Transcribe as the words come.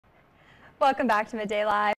Welcome back to Midday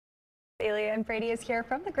Live. Alia and Brady is here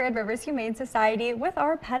from the Grand Rivers Humane Society with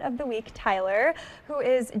our pet of the week, Tyler, who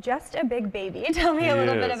is just a big baby. Tell me a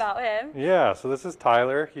little bit about him. Yeah, so this is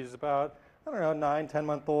Tyler. He's about, I don't know, 9,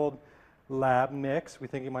 10-month-old lab mix. We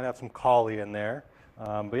think he might have some collie in there.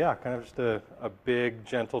 But yeah, kind of just a big,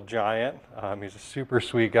 gentle giant. He's a super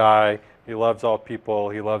sweet guy. He loves all people.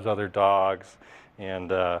 He loves other dogs. And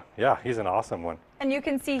yeah, he's an awesome one. And you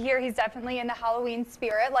can see here he's definitely in the Halloween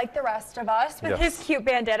spirit like the rest of us with his cute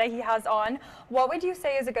bandana he has on. What would you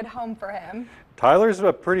say is a good home for him? Tyler's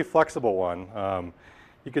a pretty flexible one.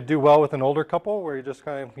 You could do well with an older couple where he just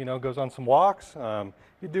kind of, goes on some walks.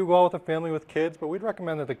 You do well with a family with kids, but we'd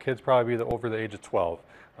recommend that the kids probably be over the age of 12.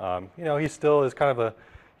 He still is kind of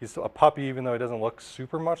he's a puppy, even though he doesn't look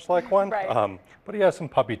super much like one. Right. But he has some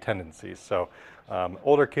puppy tendencies. So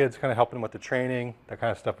older kids kind of helping him with the training, that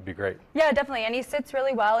kind of stuff would be great. Yeah, definitely. And he sits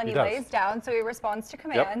really well and he does. lays down, so he responds to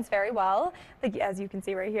commands very well, like, as you can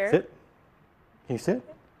see right here. Sit. Can you sit?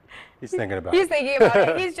 He's thinking about it. He's thinking about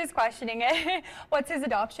it. He's just questioning it. What's his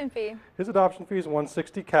adoption fee? His adoption fee is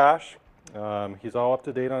 $160 cash. He's all up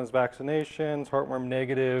to date on his vaccinations, heartworm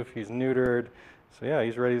negative, he's neutered. So yeah,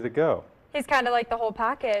 he's ready to go. He's kind of like the whole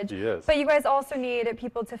package. He is. But you guys also need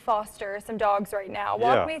people to foster some dogs right now.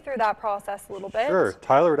 Walk me through that process a little bit. Sure.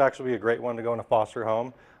 Tyler would actually be a great one to go in a foster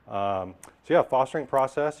home. So yeah, fostering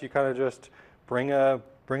process, you kind of just bring a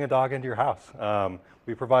dog into your house.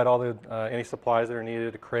 We provide all the any supplies that are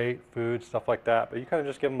needed, a crate, food, stuff like that. But you kind of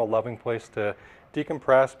just give them a loving place to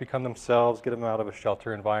decompress, become themselves, get them out of a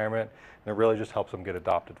shelter environment, and it really just helps them get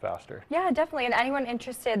adopted faster. Yeah, definitely. And anyone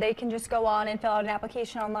interested, they can just go on and fill out an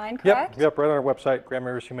application online, correct? Yep, right on our website,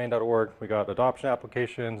 grandrivershumane.org. We got adoption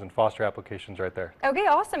applications and foster applications right there. Okay,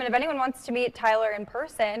 awesome. And if anyone wants to meet Tyler in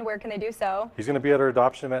person, where can they do so? He's going to be at our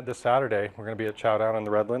adoption event this Saturday. We're going to be at Chowdown in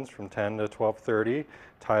the Redlands from 10 to 12:30.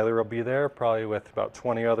 Tyler will be there, probably with about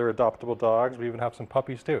 20 other adoptable dogs. We even have some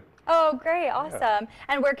puppies too. Oh, great. Awesome. Yeah.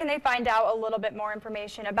 And where can they find out a little bit more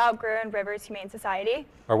information about Grand Rivers Humane Society?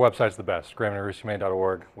 Our website's the best,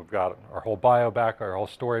 grandrivershumane.org. We've got our whole bio back, our whole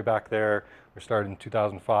story back there. We started in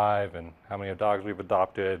 2005 and how many dogs we've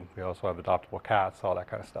adopted. We also have adoptable cats, all that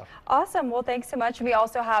kind of stuff. Awesome. Well, thanks so much. We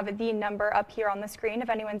also have the number up here on the screen if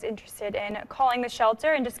anyone's interested in calling the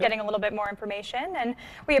shelter and just getting a little bit more information. And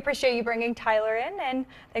we appreciate you bringing Tyler in. And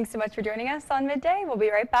thanks so much for joining us on Midday. We'll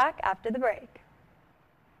be right back after the break.